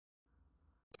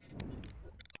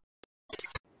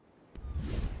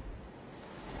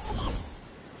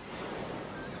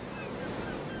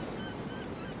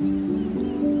Hi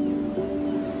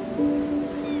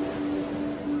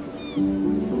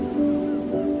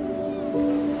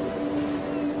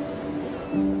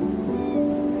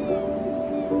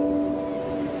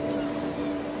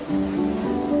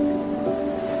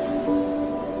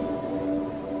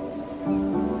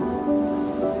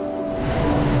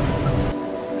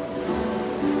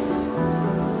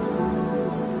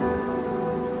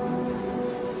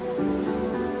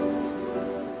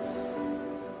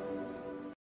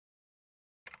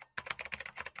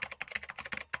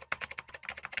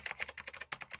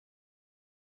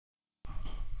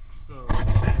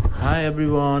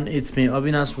everyone, it's me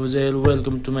Abinash Bhujel.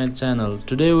 Welcome to my channel.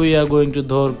 Today we are going to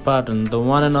Dhorpatan, the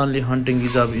one and only hunting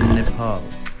reserve in Nepal.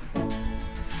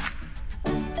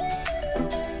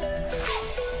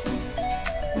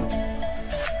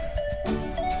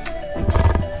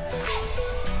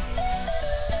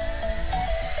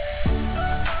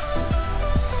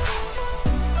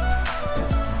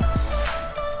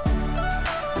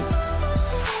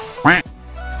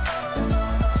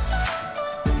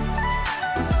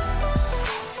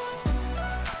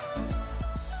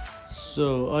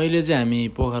 अहिले चाहिँ हामी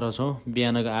पोखरा छौँ।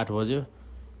 बिहानको 8 बज्यो।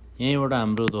 यहीँबाट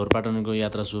हाम्रो धोरपाटनको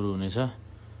यात्रा सुरु हुनेछ।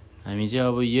 हामी चाहिँ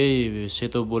अब यही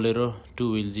सेतो बोलेरो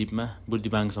 2 व्हील जिपमा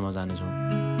बुद्धिबाङसम्म जानेछौँ।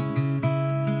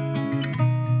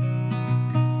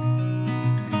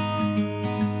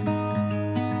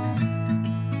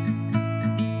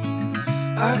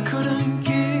 I couldn't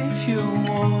give you a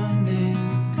warning,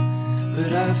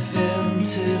 but I felt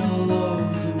it all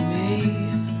over me.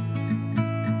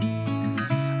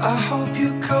 I hope you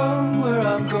come where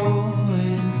I'm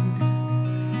going,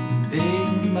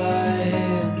 babe, my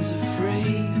hands are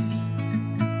free.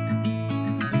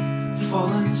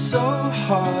 Falling so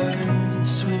hard,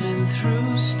 swimming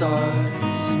through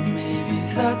stars, and maybe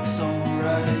that's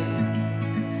alright.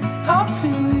 I'm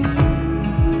feeling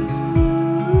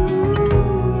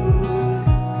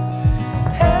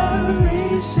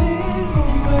every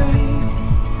single way.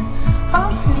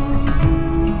 I'm feeling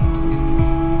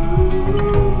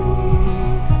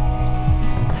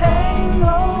ain't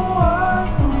no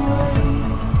other way.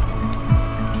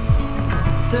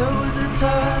 There was a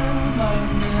time I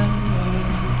remember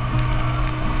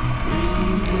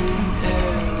breathing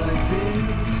air like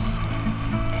this,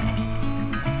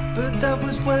 but that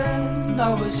was when I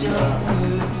was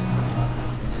younger.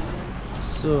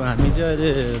 So हामी चाहिँ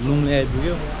अहिले लुङले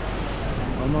आइपुग्यो।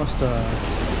 Almost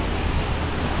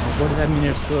 45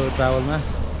 मिनट्सको ट्राभलमा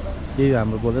यही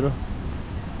हाम्रो Bolero.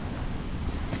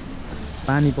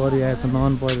 पानी परिरहेछ,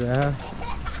 non परिरहेछ।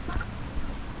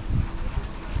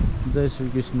 जय Shri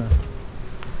Krishna.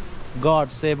 God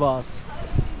save अस।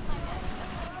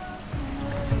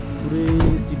 पुरै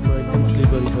चिप्लो एकदम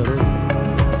स्लिपरी छ।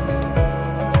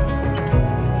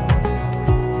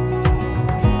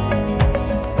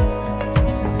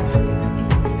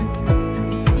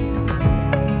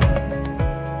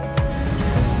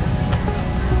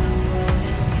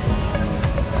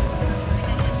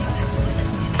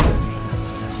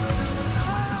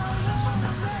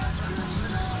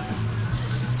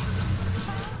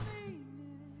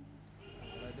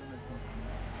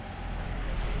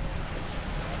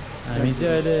 हामी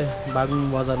चाहिँ अहिले बागलुङ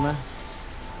बजारमा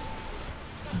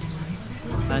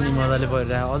पानी मजाले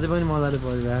परिरहेको, अझै पनि मजाले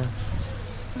परिरहेको।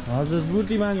 हजुर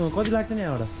बुद्धिबाङ कति लाग्छ नि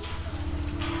यहाँबाट?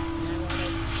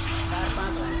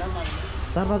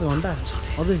 4-5 घन्टा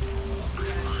अझै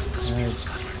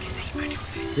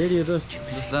फेरि यो त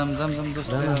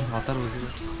हतार बसेको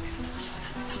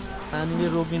पानीले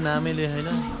रोक्ने नामै लिएन।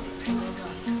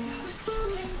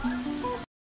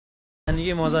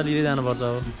 पानीकै मजा लिँदै जानुपर्छ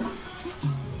अब।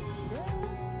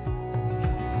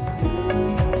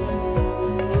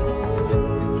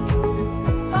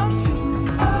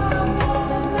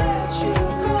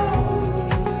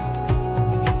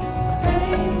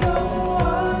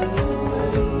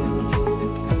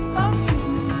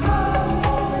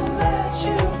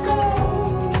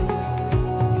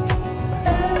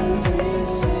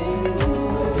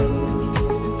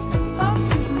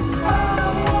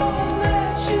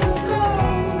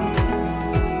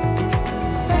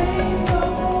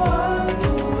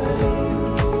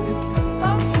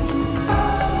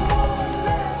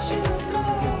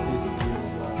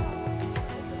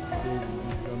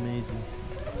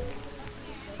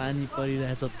 पानी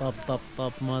परिरहेछ, तप तप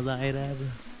तप मजा आइरहेछ।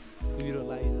 कुहिरो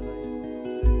लागिछ।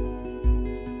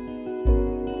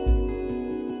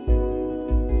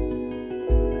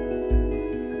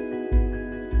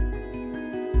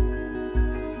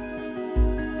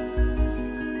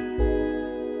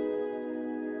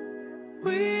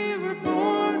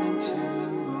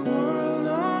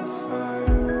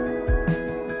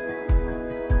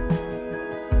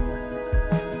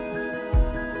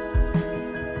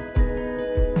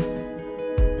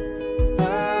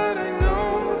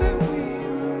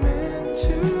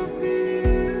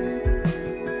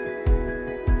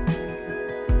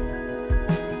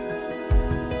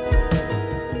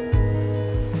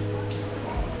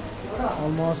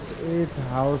 गेस्ट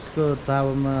हाउसको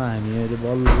टावरमा हामी अहिले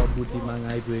बल्ल बुटीमाङ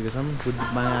आइपुगेको छौँ।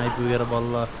 बुटीमाङ आइपुगेर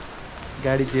बल्ल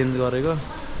गाडी चेन्ज गरेको।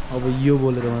 अब यो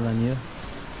बोलेरोमा जाने हो।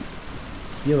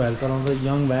 यो भाइले चलाउँछ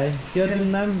यङ भाइ। के हो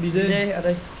नाम? विजय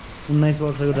 19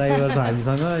 वर्षको ड्राइभर छ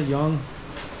हामीसँग। यङ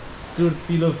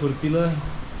चुर्पिलो फुर्पिलो।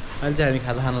 अहिले चाहिँ हामी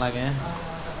खाजा खान लाग्यो। यहाँ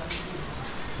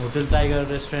hotel tiger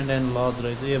restaurant and lodge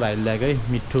रहेछ। यो भाइले ल्याएको है,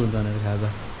 मिठो हुन्छ भनेर खाजा।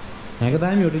 यहाँको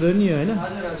दामी होटल हो नि यो होइन?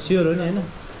 स्योर हो नि होइन?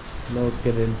 ल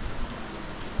ओके देन।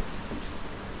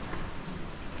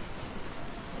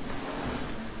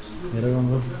 हेर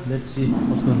गाउँको लेट्स सी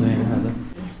कस्तो हुन्छ यहाँको खाजा।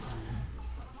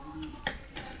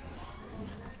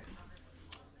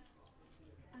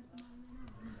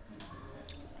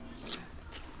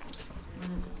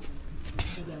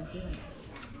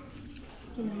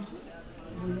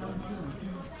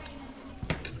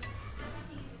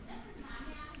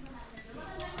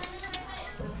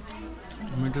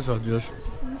 मिठो छ जोस।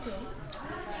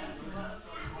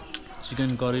 चिकन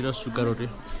करी र सुक्खा रोटी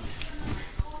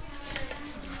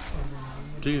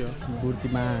ठिक हो।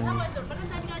 बुटीमाङ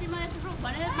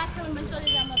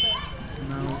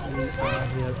Now we are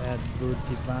here at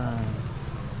Butimang.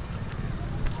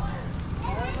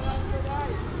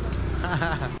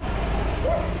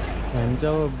 हामी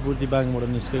चाहिँ अब बुटीमाङबाट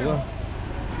निस्केको।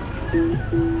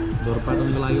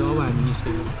 धोरपाटनको लागि अब हामी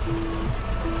निस्केको।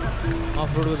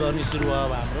 अफरोडको जर्नी सुरु भयो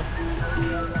अब हाम्रो।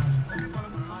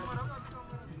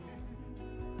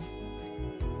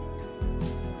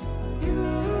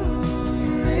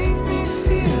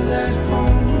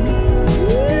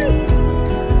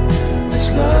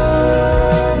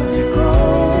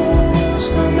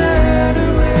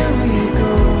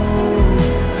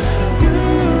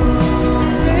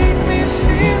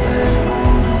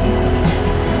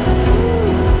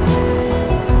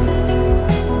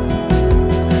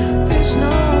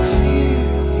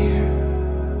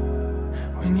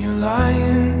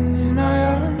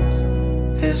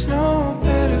 There's no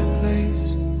better place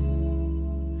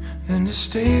than to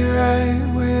stay right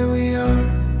where we are.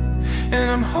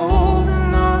 And I'm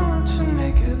holding on to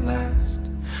make it last.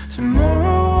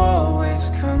 Tomorrow always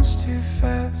comes too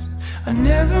fast. I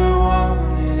never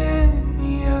wanted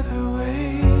any other way.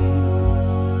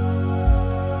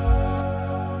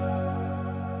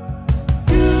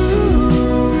 You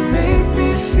make me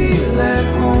feel at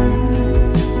home.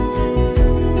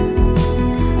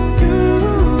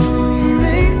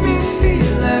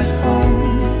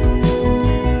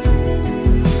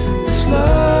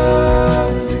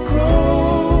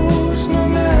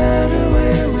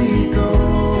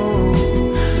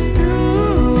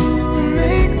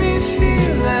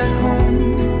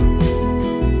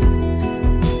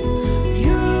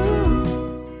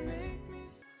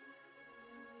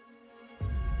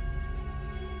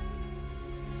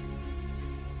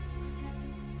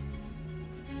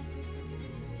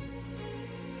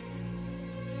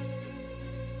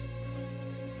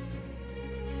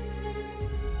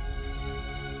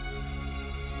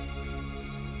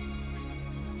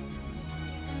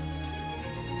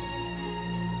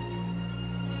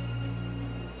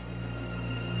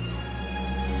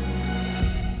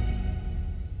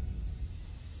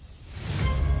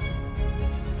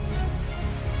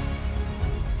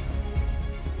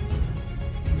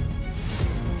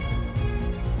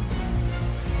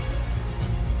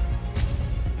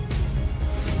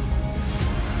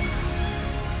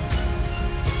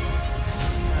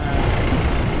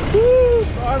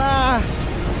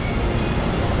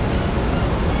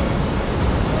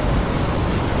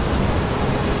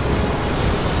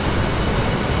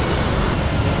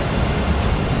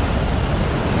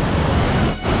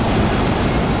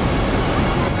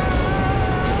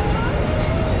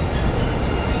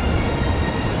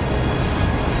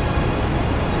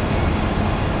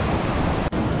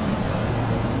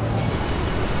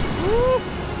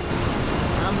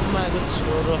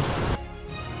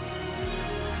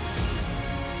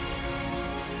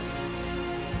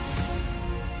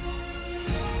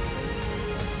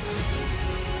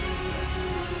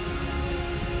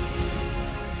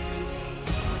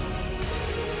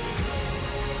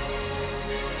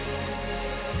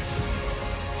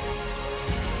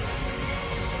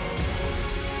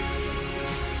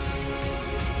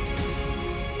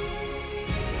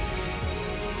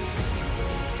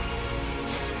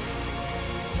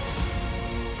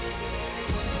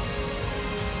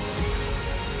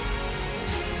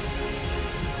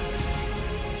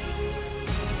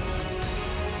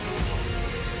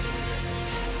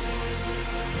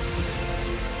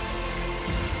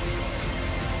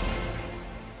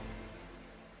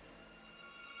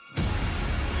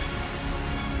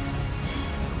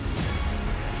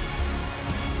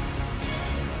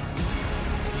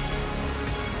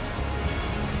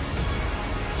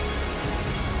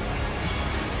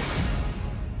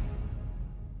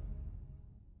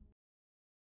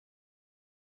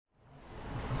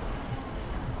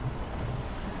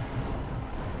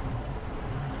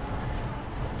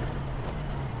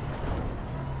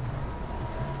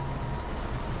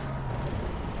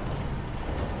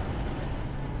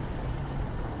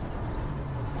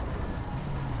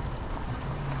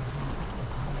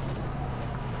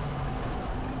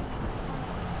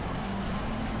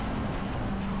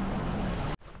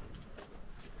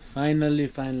 Finally,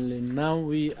 now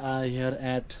we are here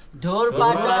at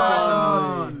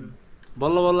Dhorpatan.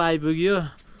 बल्ल आइपुग्यो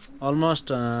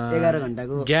almost 11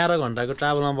 घण्टाको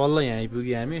ट्राभलमा बल्ल यहाँ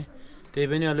आइपुग्यो हामी त्यही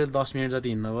पनि अलि 10 मिनेट जति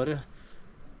हिँड्नु पर्यो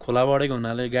खोला बढेको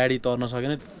हुनाले गाडी तर्न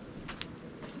सकेन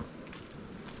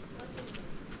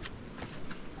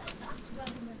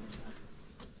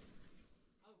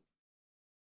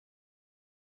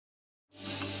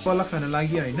पल्ला खान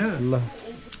लागि हैन ल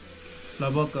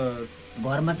लगभग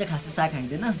घरमा चाहिँ खासै साग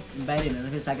खाइदैन बाहिर हिँड्दा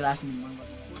फेरि साग लास्ट मन पर्छ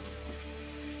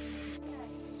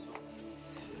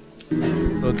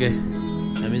ओके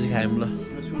हामी चाहिँ खायौँ ल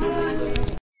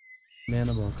बिहान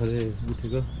भर्खरै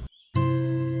उठेको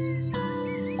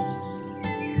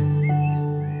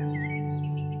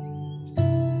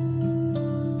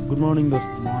गुड मर्निङ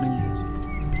दोस्त मर्निङ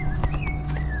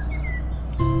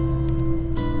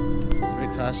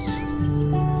ब्रेकफास्ट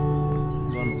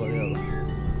गर्नु पर्यो अब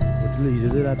होटल हिजो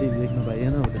चाहिँ राति देख्न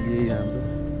पाइएन होटल यही हाम्रो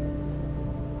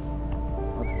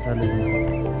अच्छाले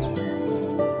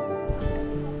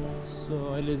सो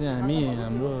अहिले चाहिँ हामी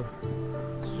हाम्रो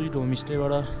स्विट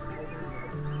होमस्टेबाट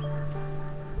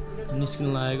निस्किन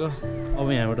लागेको अब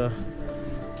यहाँबाट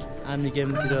आर्मी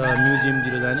क्याम्पतिर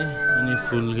म्युजियमतिर जाने अनि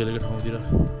फुल खेलेको ठाउँतिर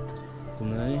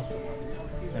घुम्न जाने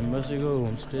हामी बसेको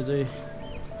होमस्टे चाहिँ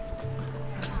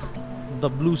द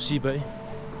ब्लू सिप है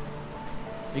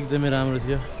एकदमै राम्रो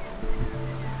थियो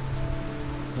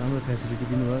राम्रो फेसिलिटी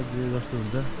दिनुभयो जे जस्तो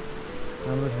हुन्छ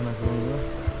राम्रो खाना खुवाउनु भयो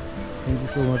thank you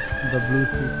so much the blue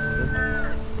सिप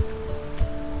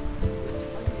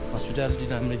हस्पिटालिटी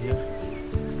राम्रै थियो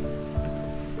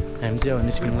हामी चाहिँ अब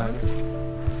निस्किनु लाग्यो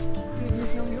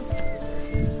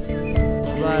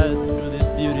Right to this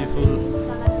beautiful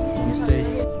homestay.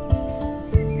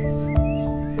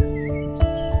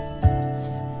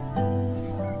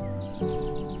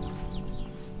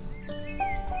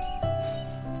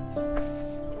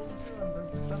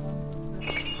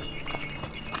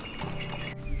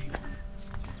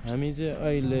 हामी चाहिँ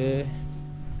अहिले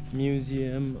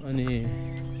म्युजियम अनि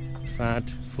फाँट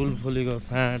फुल फुलेको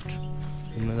फाँट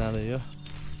घुम्न जाँदैयो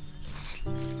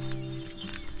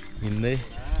हिँड्दै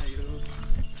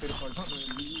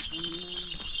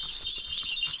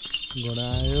घोडा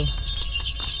आयो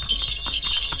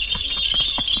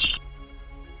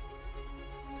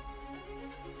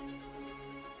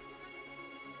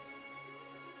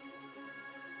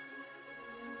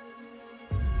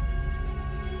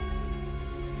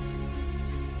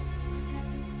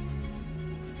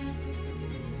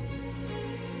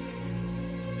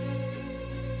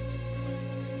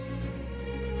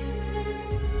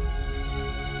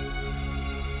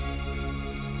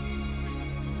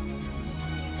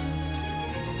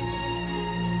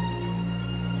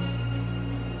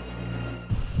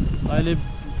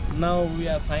Now we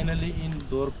are finally in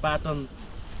Dhorpatan.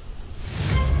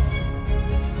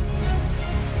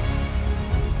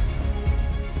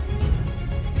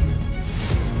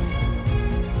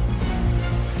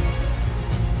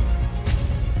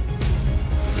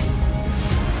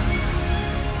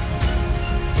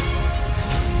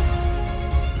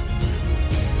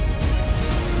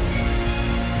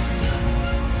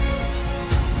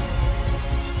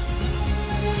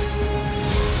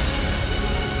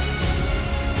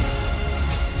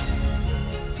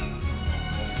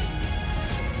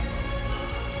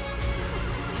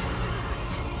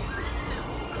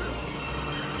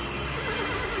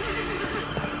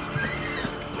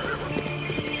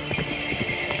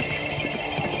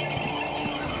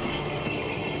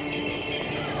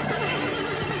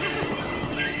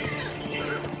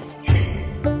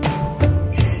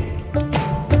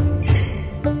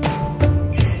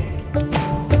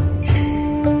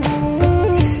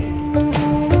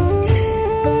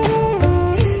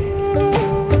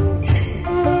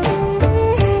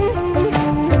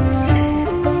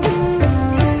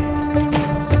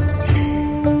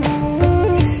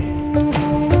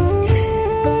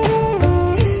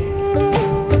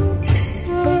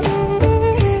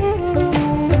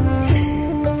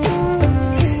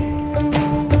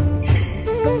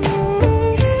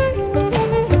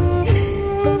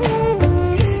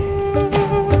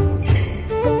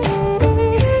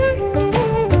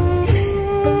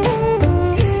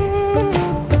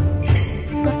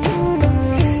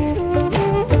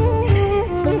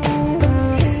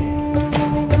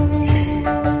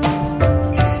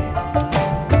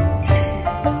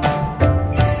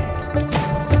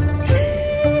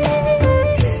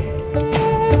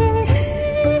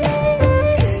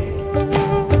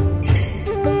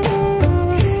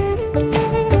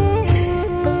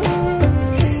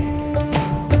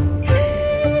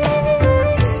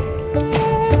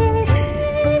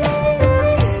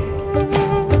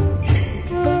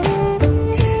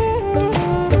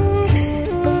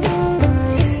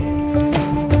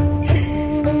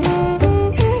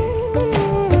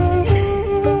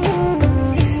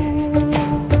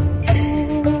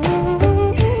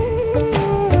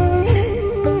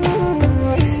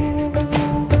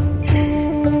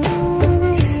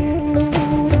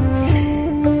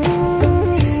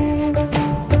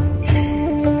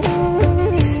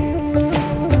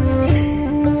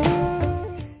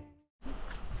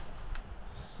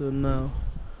 So now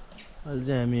अहिले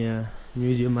चाहिँ हामी यहाँ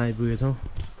म्युजियममा आइपुगेछौँ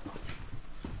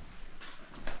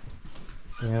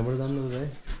यहाँबाट जानु है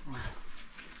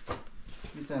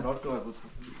यो चाहिँ रतुवाको छ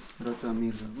रतुवा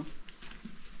मिर्गको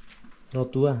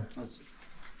रतुवा हजुर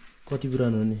कति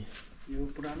पुरानो हो नि यो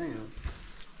पुरानै हो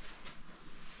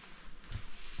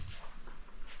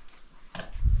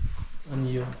अनि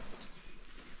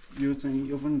यो चाहिँ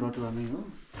यो पनि रतुवा नै हो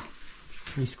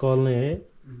स्कल नै है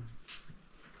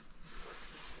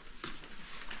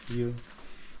यो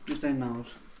चाहिँ नाउर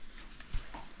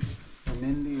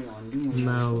मेनली हन्टिङ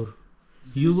नाउर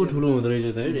यो पो ठुलो हुँदो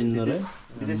रहेछ त है डेन्जर है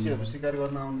विदेशीहरू शिकार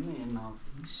गर्न आउने नि नाउर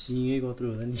सिङै कत्रो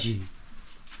होला नि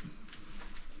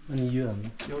अनि यो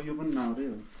हाम्रो यो पनि नाउरै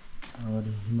हो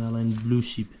अरे हिमालयन ब्लू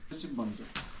सिप भन्छ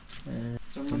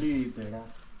जङ्गली भेडा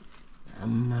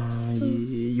आम्मा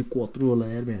यो कत्रो होला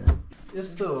यार भेडा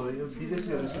यस्तो हो यो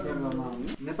विदेशीहरू शिकार गर्न आउने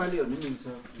नेपालीहरू पनि मिल्छ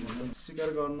शिकार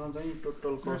गर्न चाहिँ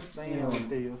टोटल कस्ट चाहिँ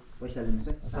त्यही हो पैसा लिन्छ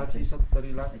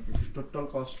 60-70 लाख टोटल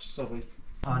कस्ट सबै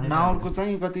नाउरको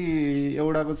चाहिँ कति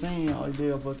एउटाको चाहिँ अहिले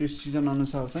अब त्यो सिजन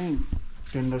अनुसार चाहिँ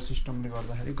टेन्डर सिस्टमले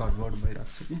गर्दाखेरि घटबड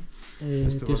भइरहेको छ कि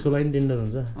त्यसको लागि टेन्डर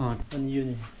हुन्छ अनि यो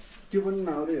नि त्यो पनि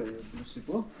नाउरै हो यो ब्लुसिप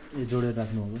हो ए जोडेर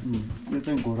राख्नु हो यो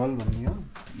चाहिँ घोरल भन्ने हो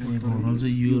घोरल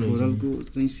चाहिँ यो रहेछ घोरलको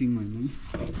चाहिँ सिङ होइन नि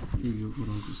यो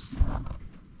घोरलको सिङ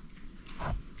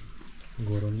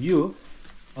घोरल यो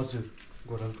हजुर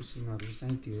घोरलको सिङहरू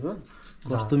चाहिँ त्यो हो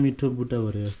कस्तो मिठो बुट्टा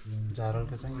भरे जस्तो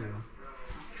झारलको चाहिँ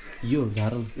यो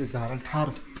झारल यो झारल ठार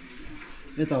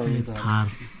यता हो यो थार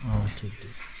ठिक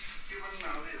ठिक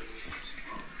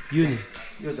यो नि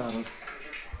यो झारल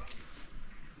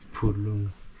फुर्लुङ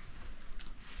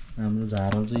हाम्रो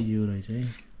झारल चाहिँ यो रहेछ है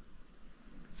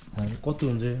कति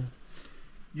हुन्छ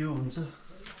यो हुन्छ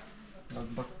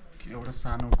लगभग एउटा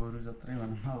सानो गोरु जत्रै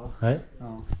भनौँ न अब है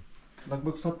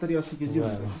लगभग 70-80 केजी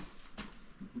हुन्छ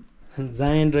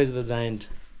जायन्ट रहेछ त जायन्ट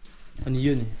अनि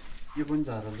यो नि यो पनि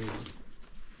झारलै हो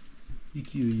यो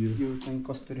के हो यो चाहिँ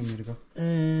कस्तुरी मृग ए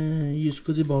यसको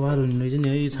चाहिँ बबार हुने रहेछ नि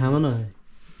है यो छामा न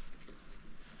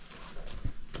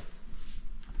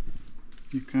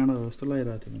यो काँडा जस्तो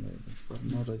लागिरहेको थियो मलाई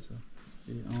नरहेछ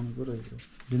ए आउनु पो रहेछ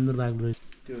डिन्दर बाग्लो रहेछ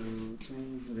त्यो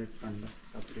चाहिँ रेड पान्डा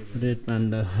रेड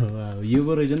पान्डा यो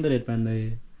पो रहेछ नि त red panda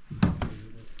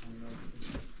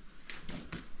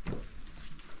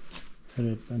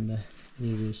red panda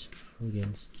rabies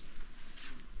फोगेन्स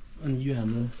अनि यो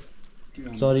हाम्रो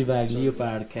चरी बाघ यो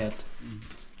पहाड क्याट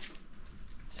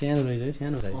सानो रहेछ है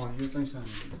सानो रहेछ यो चाहिँ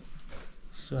सानो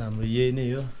सो हाम्रो यही नै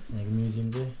हो यहाँको म्युजियम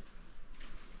चाहिँ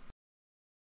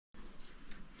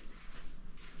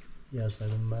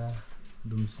यार्सागुम्बा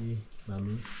दुम्सी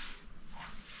भालु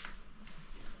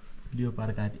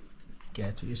लियोपार्ड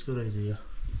क्याट यसको रहेछ यो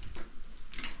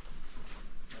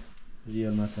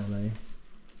रियल माछालाई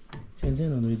सानो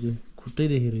सानो रहेछ खुट्टै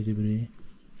देखेको रहेछ फेरि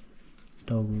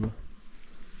टाउको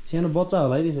सानो बच्चा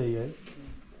होला है त्यसो यो है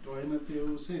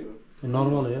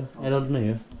नर्मल हो एडल्ट नै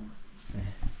हो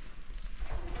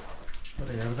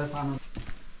हेर्दा सानो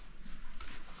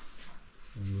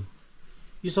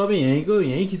यो सबै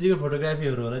यहीँ खिचेको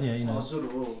फोटोग्राफीहरू होला नि होइन हजुर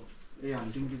हो ए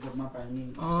हन्टिङ रिजर्भमा पाइने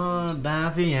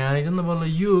डाँफे यहाँ रहेछ नि त बल्ल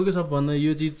यो हो कि सबभन्दा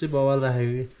यो चिज चाहिँ बवाल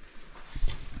राखेको कि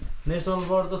नेसनल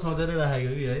बर्ड त सोचेरै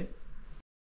राखेको कि है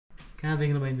कहाँ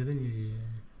देख्न पाइन्छ त नि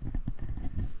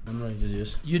राम्रो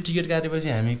रहेछ यो टिकट काटेपछि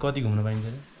हामी कति घुम्न पाइन्छ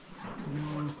अरे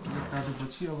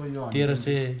काटेपछि अब यो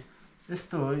 1300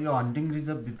 यस्तो हो यो हन्टिङ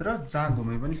रिजर्भभित्र जहाँ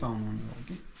घुमे पनि पाउनुहुने हो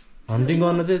कि हन्टिङ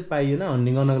गर्न चाहिँ पाइएन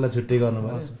हन्टिङ गर्नको लागि छुट्टै गर्नु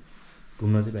पर्छ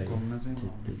घुम्न चाहिँ पाइयो घुम्न चाहिँ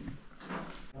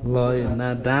ल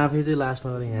डाँफे चाहिँ लास्टमा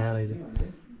यहाँ रहेछ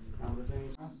हाम्रो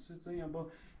चाहिँ अब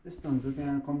यस्तो हुन्छ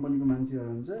त्यहाँ कम्पनीको मान्छेहरू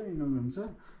हुन्छ यिनीहरू हुन्छ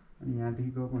अनि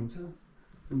यहाँदेखि गएको हुन्छ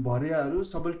भरियाहरू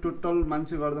सबै टोटल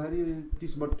मान्छे गर्दाखेरि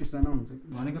 30-32 जना हुन्छ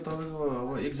भनेको तपाईँको अब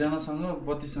एकजनासँग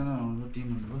 32 जना हाम्रो टिम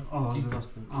हुन्छ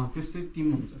त्यस्तै टिम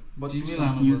हुन्छ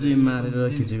यो चाहिँ मारेर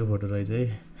खिचेको फोटो रहेछ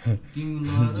है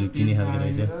झुकिने खालको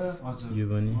रहेछ यो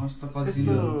पनि यस्तो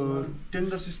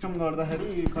टेन्डर सिस्टम गर्दाखेरि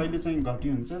कहिले चाहिँ घटी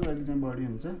हुन्छ कहिले चाहिँ बढी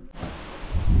हुन्छ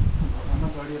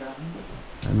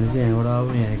हामी चाहिँ यहाँबाट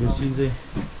अब यहाँको सिन चाहिँ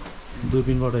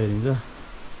दूरबीनबाट हेरिन्छ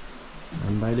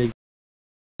हामी भाइले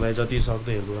जति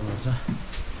सक्दो हेल्प गर्नुपर्छ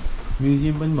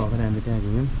म्युजियम पनि भर्खर हामीले त्यहाँ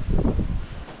घुम्यौँ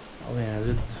अब यहाँ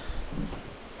चाहिँ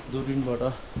दूरबीनबाट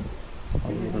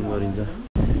अवलोकन गरिन्छ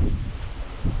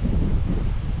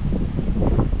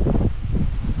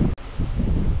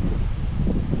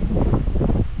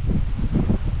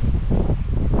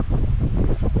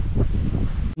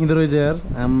यिनीहरू रहेछ यार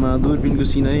आमा दूरबीनको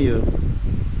सिन है यो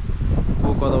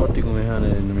को कतापट्टि घुमे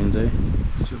भनेर हेर्नु मिल्छ है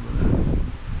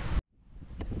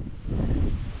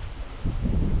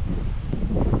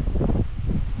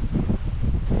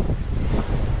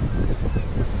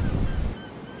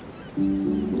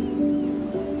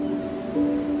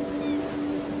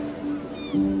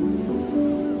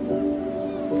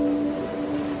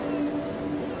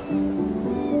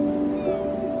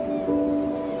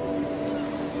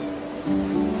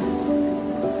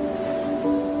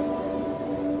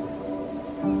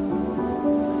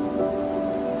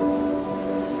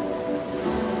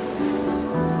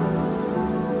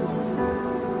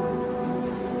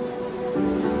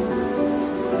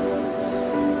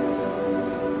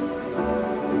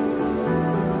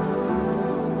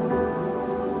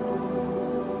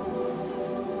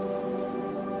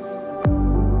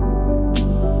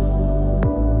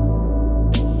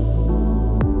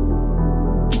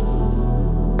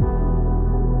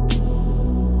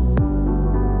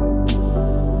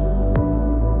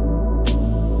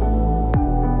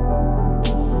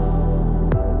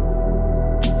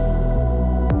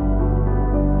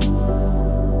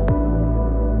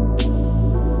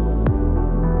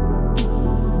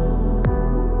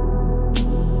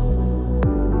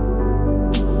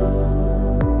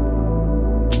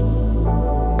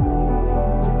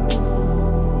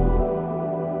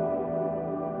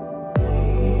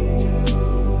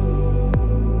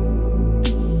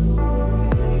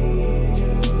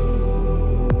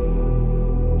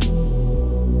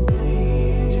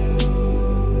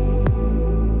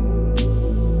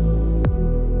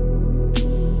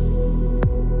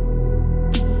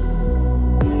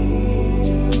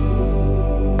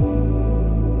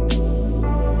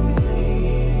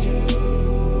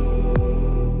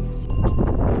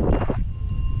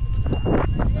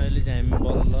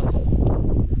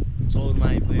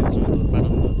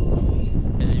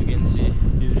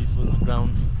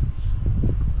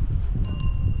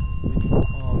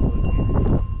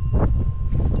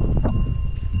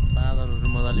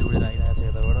मजाले उडिरहेको छ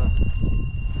यताबाट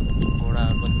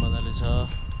घोडाहरू पनि मजाले छ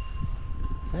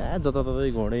ए जताततै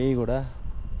घोडै घोडा